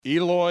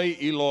Eloi,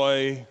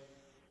 Eloi,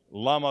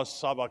 lama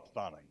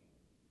sabachthani.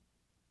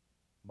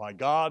 My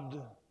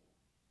God,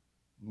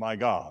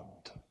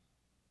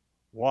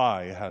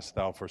 why hast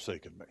thou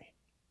forsaken me?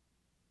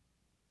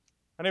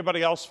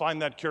 Anybody else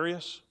find that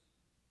curious?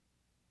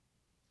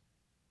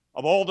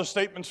 Of all the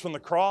statements from the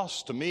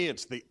cross, to me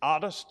it's the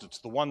oddest. It's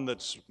the one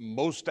that's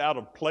most out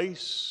of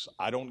place.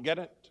 I don't get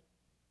it.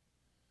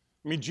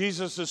 I mean,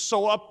 Jesus is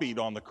so upbeat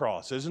on the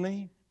cross, isn't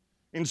he?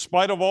 In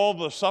spite of all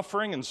the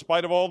suffering, in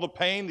spite of all the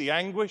pain, the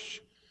anguish,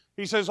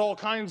 he says all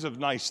kinds of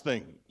nice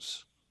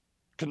things.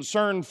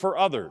 Concerned for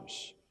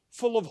others,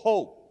 full of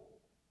hope.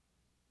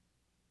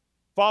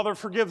 Father,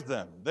 forgive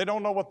them. They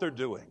don't know what they're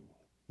doing.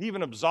 He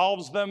even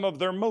absolves them of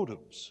their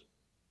motives.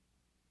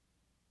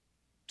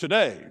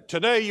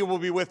 Today you will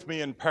be with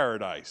me in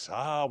paradise.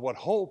 Ah, what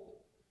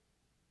hope.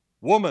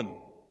 Woman,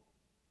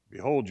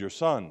 behold your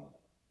son.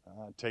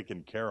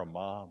 Taking care of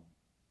mom.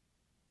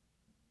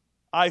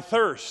 I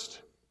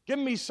thirst. Give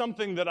me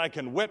something that I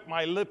can wet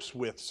my lips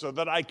with so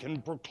that I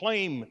can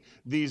proclaim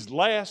these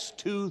last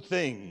two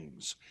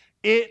things.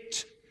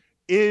 It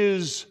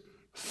is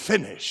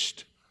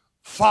finished.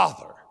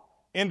 Father,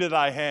 into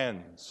thy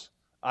hands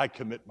I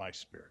commit my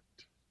spirit.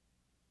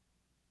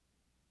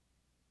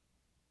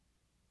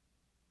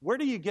 Where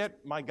do you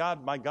get, my God,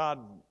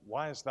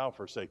 why hast thou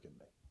forsaken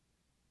me?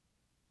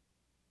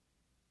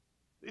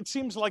 It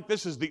seems like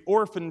this is the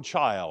orphan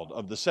child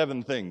of the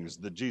seven things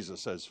that Jesus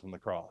says from the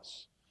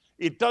cross.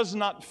 It does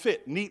not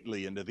fit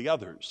neatly into the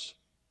others.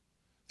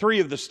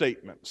 3 of the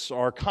statements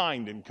are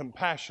kind and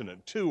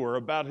compassionate. 2 are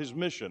about his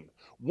mission.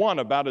 1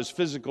 about his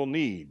physical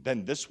need.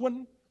 Then this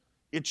one,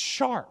 it's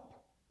sharp,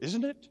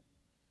 isn't it?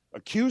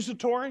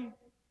 Accusatory,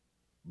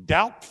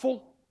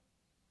 doubtful,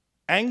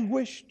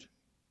 anguished,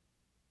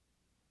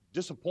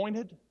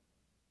 disappointed.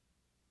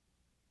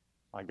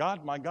 My God,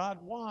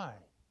 why?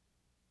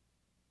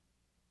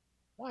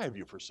 Why have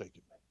you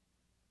forsaken me?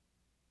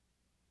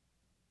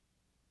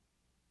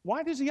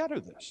 Why does he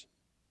utter this?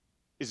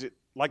 Is it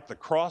like the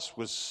cross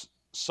was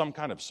some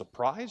kind of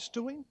surprise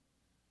to him?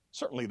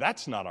 Certainly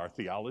that's not our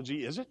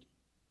theology, is it?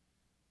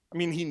 I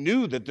mean, he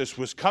knew that this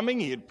was coming.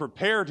 He had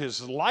prepared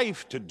his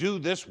life to do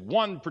this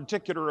one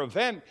particular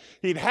event.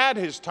 He'd had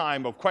his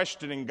time of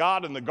questioning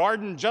God in the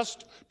garden.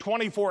 Just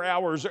 24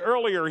 hours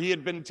earlier, he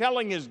had been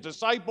telling his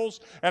disciples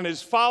and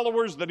his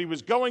followers that he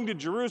was going to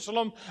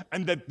Jerusalem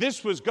and that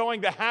this was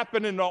going to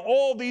happen and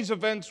all these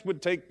events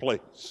would take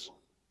place.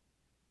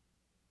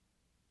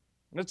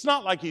 And it's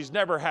not like he's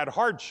never had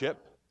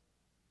hardship.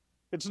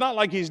 It's not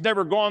like he's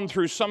never gone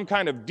through some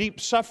kind of deep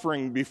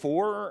suffering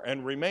before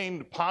and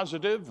remained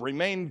positive,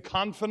 remained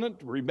confident,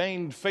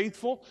 remained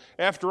faithful.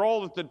 After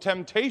all, at the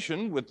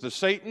temptation with the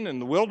Satan in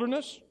the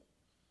wilderness,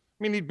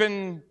 I mean, he'd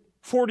been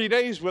 40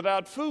 days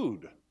without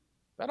food.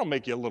 That'll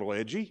make you a little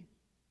edgy.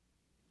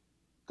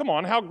 Come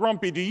on, how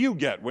grumpy do you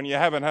get when you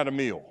haven't had a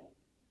meal?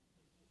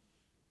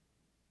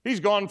 He's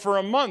gone for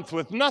a month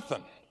with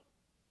nothing.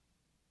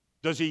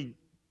 Does he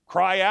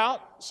cry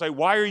out, say,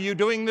 why are you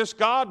doing this,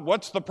 God?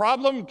 What's the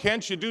problem?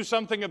 Can't you do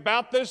something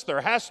about this?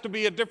 There has to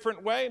be a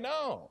different way.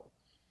 No.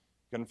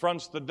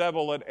 Confronts the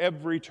devil at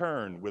every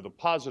turn with a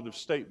positive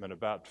statement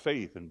about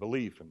faith and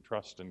belief and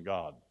trust in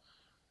God.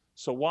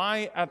 So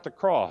why at the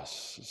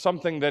cross,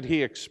 something that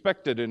he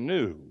expected and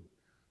knew,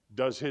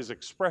 does his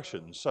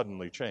expression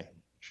suddenly change?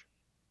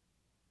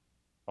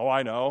 Oh,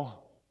 I know.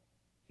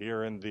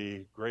 Here in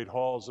the great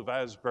halls of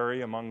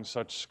Asbury, among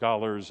such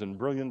scholars and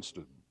brilliant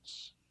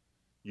students,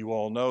 you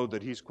all know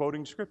that he's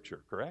quoting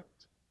Scripture,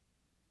 correct?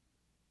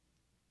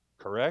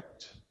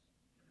 Correct?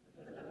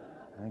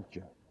 Thank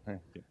you. I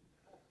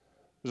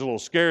was a little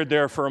scared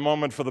there for a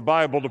moment for the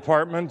Bible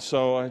department,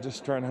 so I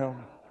just try to help.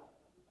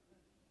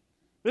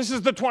 This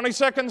is the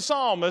 22nd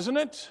Psalm, isn't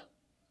it?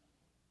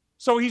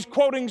 So he's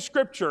quoting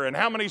Scripture, and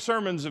how many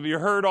sermons have you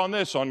heard on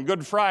this on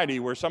Good Friday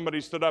where somebody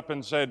stood up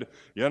and said,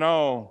 you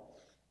know,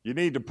 you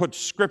need to put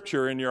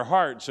Scripture in your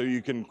heart so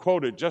you can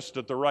quote it just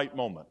at the right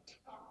moment.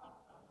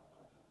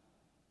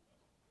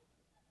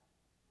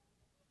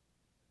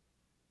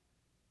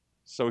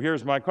 So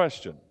here's my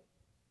question.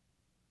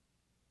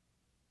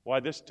 Why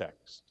this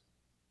text?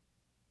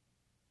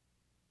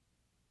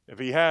 If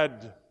he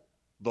had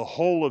the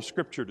whole of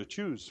Scripture to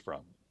choose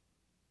from,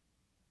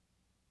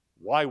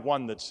 why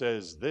one that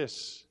says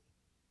this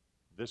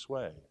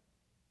way?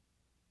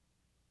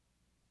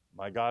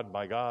 My God,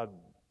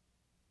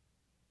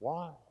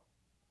 why?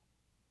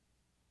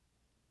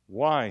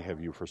 Why have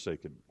you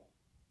forsaken me?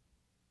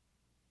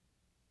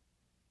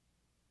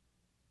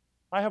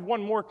 I have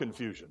one more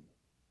confusion.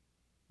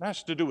 It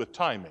has to do with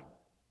timing.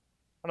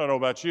 I don't know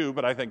about you,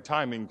 but I think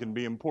timing can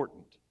be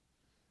important.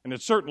 And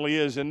it certainly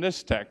is in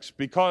this text,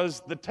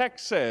 because the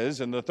text says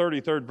in the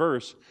 33rd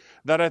verse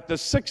that at the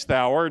 6th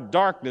hour,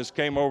 darkness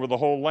came over the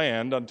whole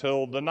land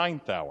until the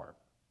 9th hour.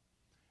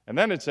 And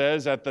then it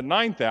says at the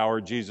 9th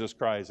hour, Jesus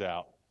cries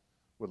out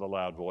with a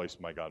loud voice,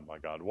 my God,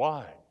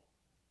 why?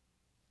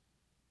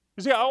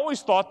 You see, I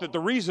always thought that the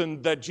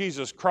reason that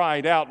Jesus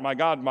cried out, my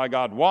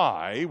God,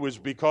 why, was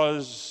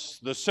because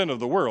the sin of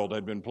the world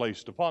had been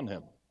placed upon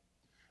him.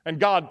 And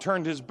God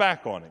turned his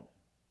back on him.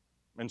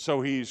 And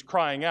so he's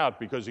crying out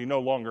because he no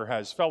longer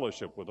has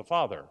fellowship with the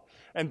Father.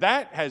 And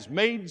that has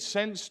made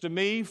sense to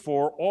me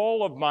for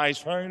all of my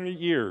 30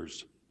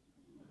 years.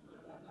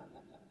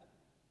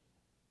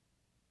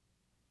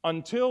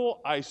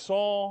 Until I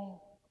saw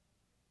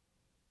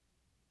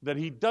that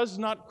he does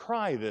not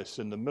cry this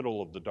in the middle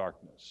of the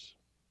darkness.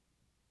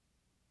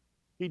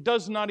 He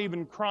does not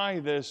even cry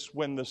this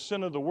when the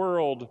sin of the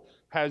world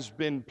has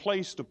been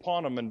placed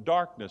upon him and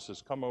darkness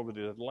has come over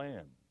the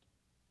land.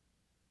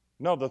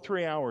 No, the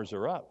 3 hours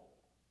are up.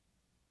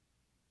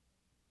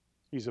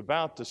 He's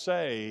about to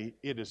say,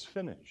 it is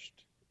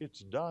finished. It's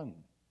done.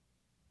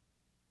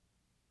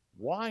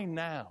 Why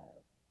now?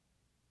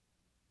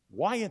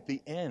 Why at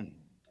the end?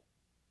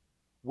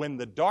 When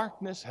the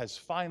darkness has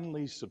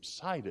finally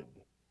subsided,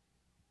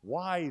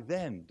 why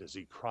then does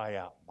he cry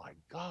out, my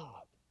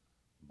God,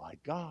 my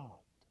God?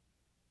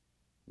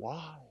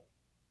 Why?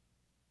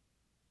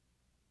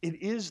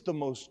 It is the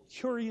most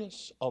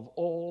curious of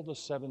all the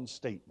 7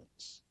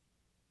 statements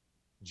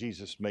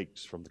Jesus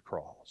makes from the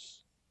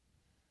cross.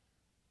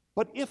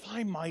 But if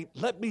I might,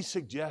 let me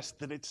suggest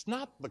that it's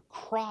not the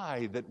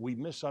cry that we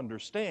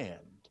misunderstand.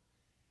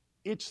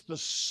 It's the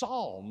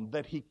psalm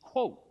that he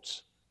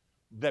quotes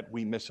that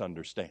we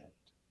misunderstand.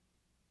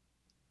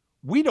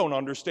 We don't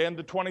understand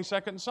the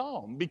 22nd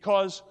Psalm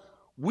because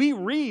we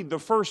read the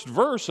first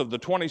verse of the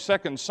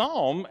 22nd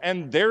Psalm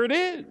and there it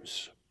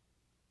is.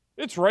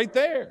 It's right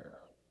there.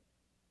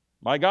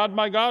 My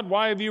God,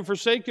 why have you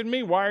forsaken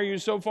me? Why are you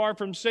so far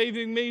from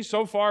saving me?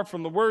 So far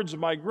from the words of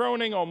my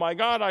groaning. Oh my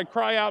God, I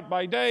cry out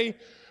by day,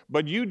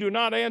 but you do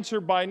not answer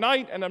by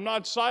night, and I'm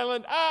not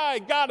silent.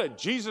 I got it.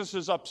 Jesus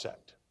is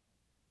upset.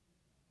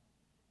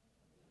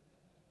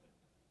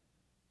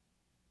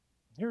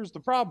 Here's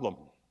the problem.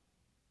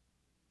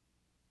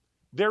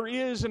 There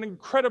is an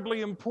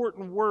incredibly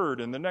important word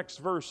in the next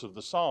verse of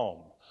the psalm,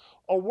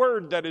 a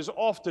word that is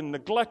often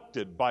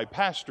neglected by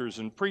pastors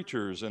and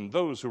preachers and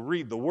those who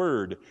read the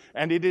word,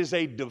 and it is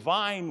a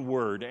divine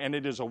word, and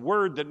it is a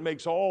word that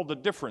makes all the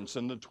difference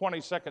in the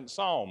 22nd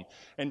Psalm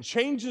and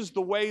changes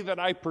the way that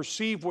I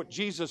perceive what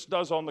Jesus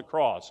does on the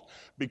cross,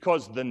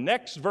 because the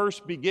next verse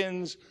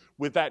begins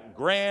with that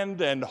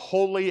grand and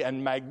holy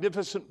and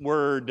magnificent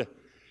word,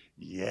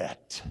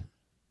 yet.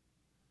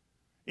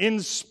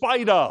 In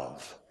spite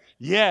of,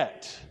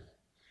 yet.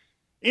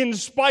 In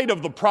spite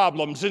of the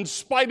problems, in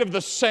spite of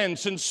the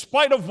sense, in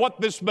spite of what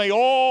this may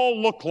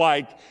all look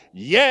like,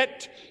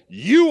 yet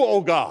you, O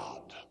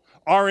God,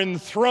 are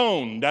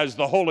enthroned as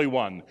the Holy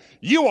One.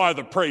 You are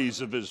the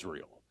praise of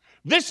Israel.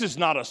 This is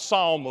not a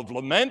psalm of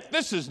lament.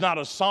 This is not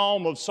a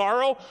psalm of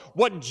sorrow.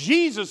 What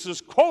Jesus is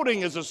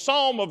quoting is a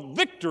psalm of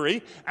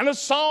victory and a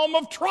psalm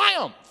of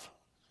triumph.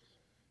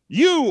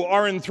 You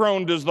are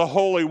enthroned as the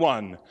Holy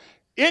One.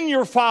 In you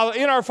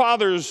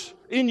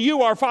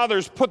our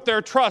fathers put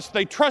their trust.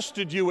 They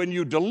trusted you and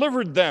you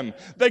delivered them.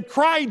 They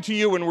cried to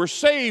you and were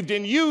saved.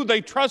 In you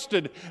they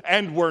trusted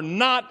and were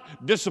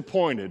not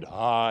disappointed.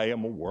 I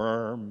am a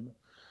worm,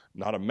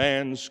 not a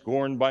man,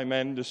 scorned by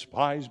men,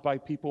 despised by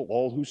people.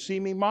 All who see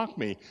me mock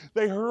me.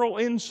 They hurl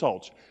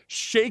insults,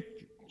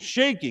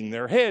 shaking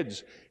their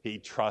heads. He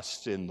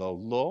trusts in the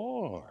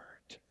Lord.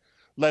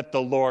 Let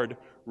the Lord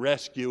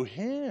rescue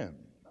him.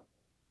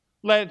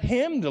 Let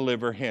him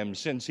deliver him,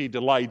 since he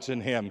delights in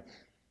him.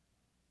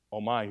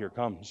 Oh my, here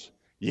comes.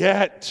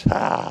 Yet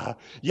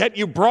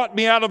you brought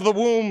me out of the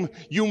womb.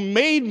 You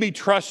made me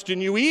trust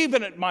in you,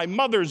 even at my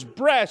mother's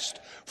breast.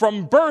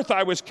 From birth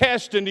I was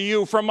cast into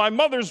you. From my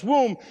mother's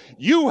womb,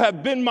 you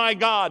have been my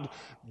God.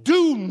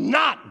 Do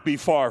not be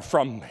far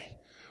from me,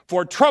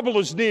 for trouble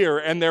is near,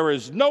 and there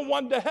is no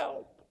one to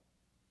help.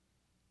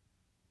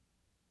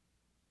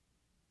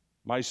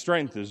 My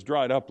strength is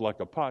dried up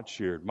like a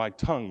potsherd. My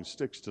tongue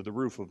sticks to the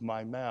roof of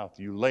my mouth.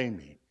 You lay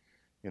me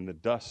in the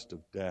dust of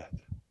death.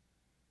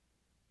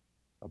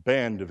 A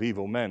band of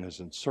evil men has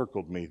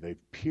encircled me.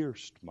 They've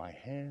pierced my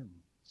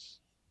hands,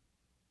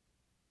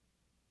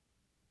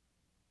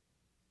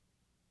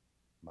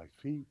 my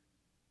feet.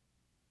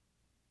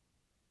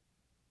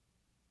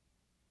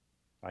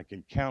 I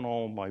can count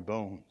all my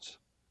bones.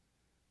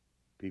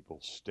 People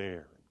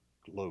stare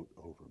and gloat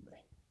over me.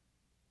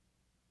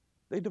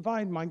 They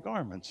divide my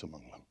garments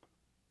among them,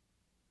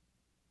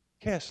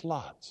 cast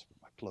lots for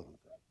my clothing.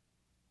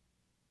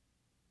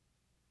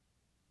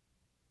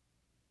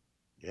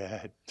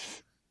 Yet,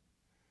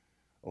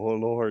 O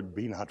Lord,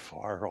 be not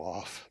far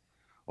off.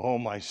 O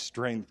my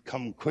strength,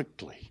 come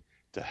quickly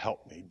to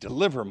help me.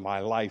 Deliver my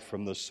life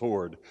from the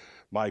sword,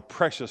 my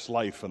precious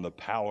life from the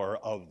power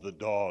of the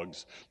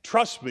dogs.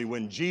 Trust me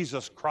when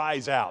Jesus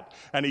cries out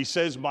and he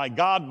says, my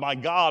God,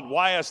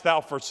 why hast thou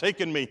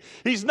forsaken me?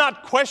 He's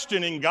not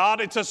questioning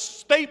God. It's a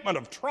statement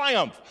of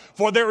triumph,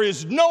 for there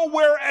is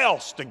nowhere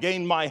else to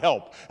gain my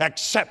help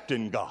except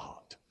in God.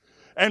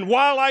 And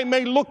while I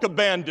may look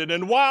abandoned,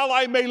 and while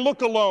I may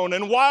look alone,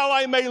 and while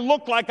I may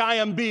look like I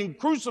am being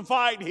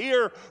crucified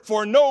here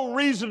for no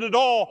reason at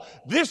all,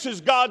 this is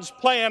God's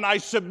plan. I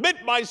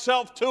submit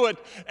myself to it,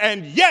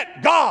 and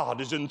yet God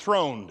is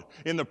enthroned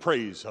in the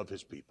praise of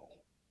his people.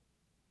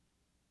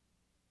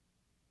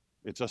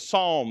 It's a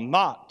psalm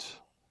not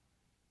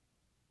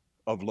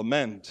of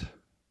lament.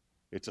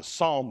 It's a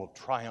psalm of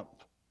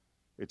triumph.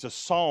 It's a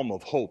psalm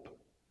of hope.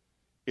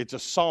 It's a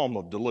psalm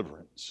of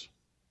deliverance.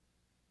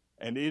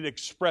 And it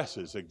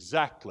expresses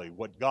exactly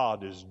what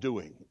God is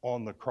doing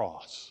on the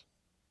cross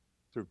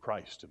through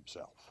Christ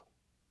himself.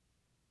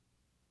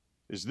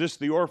 Is this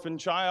the orphan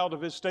child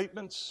of his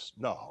statements?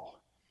 No.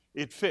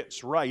 It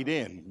fits right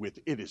in with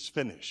 "it is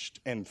finished,"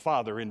 and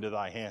 "Father, into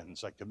thy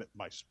hands I commit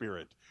my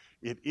spirit."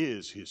 It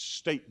is his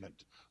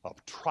statement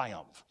of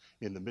triumph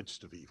in the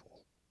midst of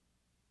evil.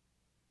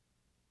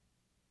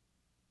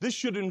 This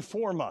should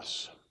inform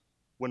us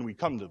when we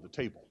come to the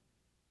table.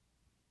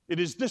 It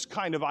is this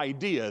kind of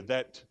idea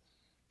that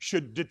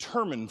should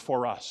determine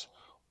for us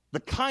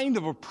the kind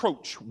of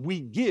approach we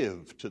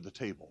give to the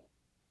table.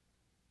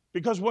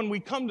 Because when we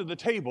come to the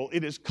table,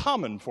 it is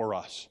common for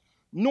us,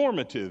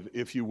 normative,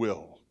 if you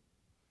will,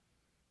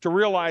 to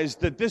realize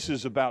that this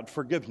is about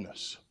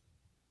forgiveness.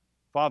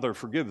 Father,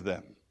 forgive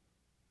them,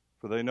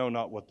 for they know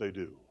not what they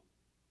do.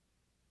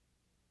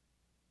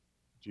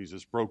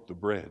 Jesus broke the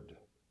bread,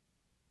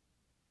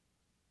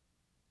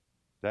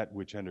 that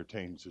which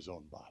entertains his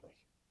own body.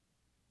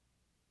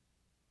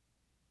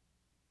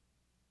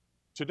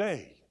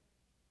 Today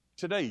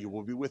you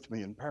will be with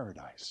me in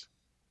paradise.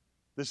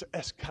 This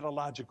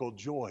eschatological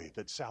joy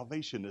that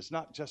salvation is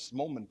not just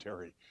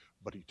momentary,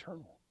 but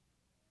eternal.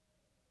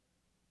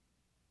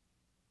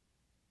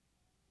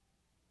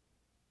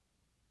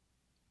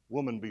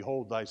 Woman,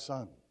 behold thy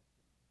son.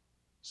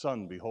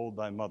 Son, behold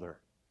thy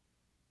mother.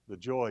 The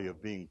joy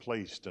of being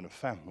placed in a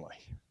family,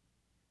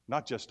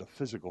 not just a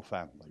physical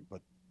family,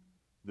 but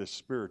this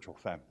spiritual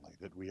family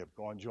that we have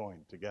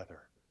joined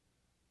together.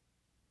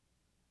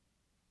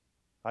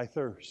 I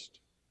thirst,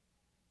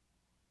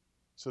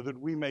 so that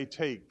we may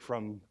take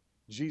from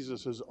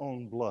Jesus'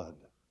 own blood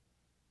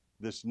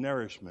this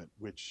nourishment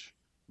which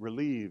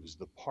relieves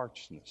the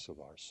parchedness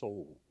of our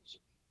souls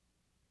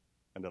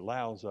and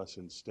allows us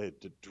instead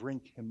to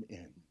drink him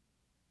in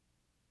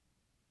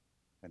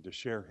and to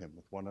share him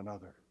with one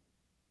another,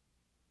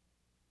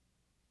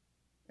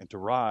 and to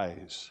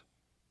rise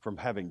from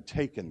having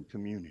taken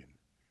communion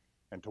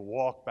and to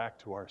walk back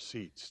to our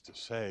seats to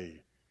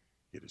say,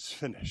 "It is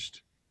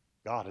finished."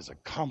 God has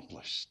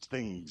accomplished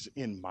things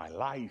in my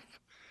life.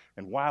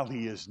 And while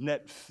he is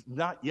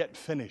not yet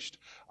finished,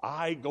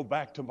 I go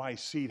back to my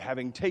seat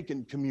having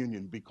taken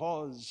communion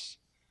because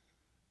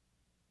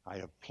I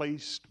have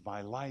placed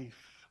my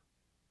life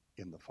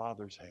in the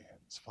Father's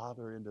hands.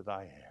 Father, into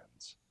thy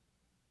hands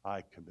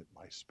I commit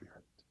my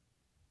spirit.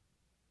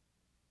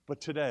 But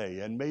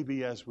today, and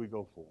maybe as we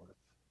go forth,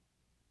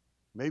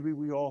 maybe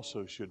we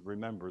also should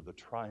remember the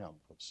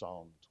triumph of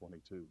Psalm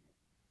 22.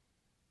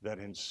 That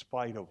in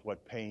spite of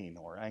what pain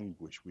or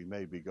anguish we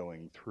may be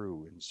going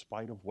through, in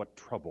spite of what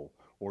trouble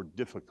or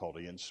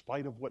difficulty, in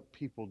spite of what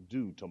people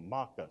do to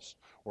mock us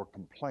or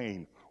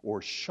complain or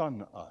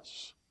shun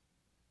us,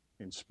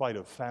 in spite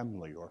of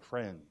family or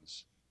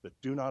friends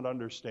that do not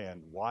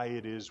understand why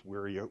it is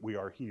we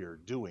are here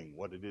doing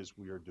what it is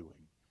we are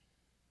doing,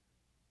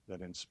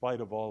 that in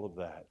spite of all of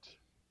that,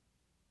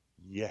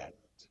 yet,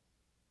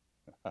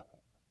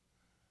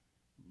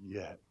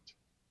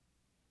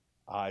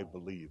 I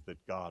believe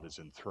that God is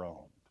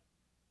enthroned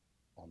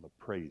on the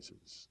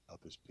praises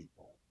of his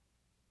people.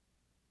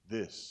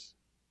 This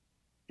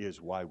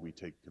is why we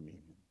take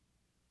communion.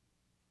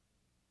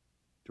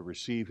 To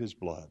receive his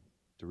blood,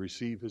 to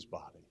receive his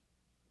body,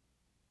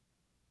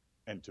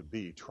 and to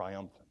be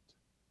triumphant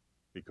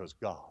because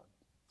God,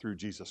 through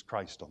Jesus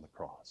Christ on the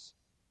cross,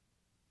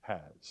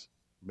 has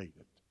made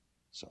it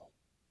so.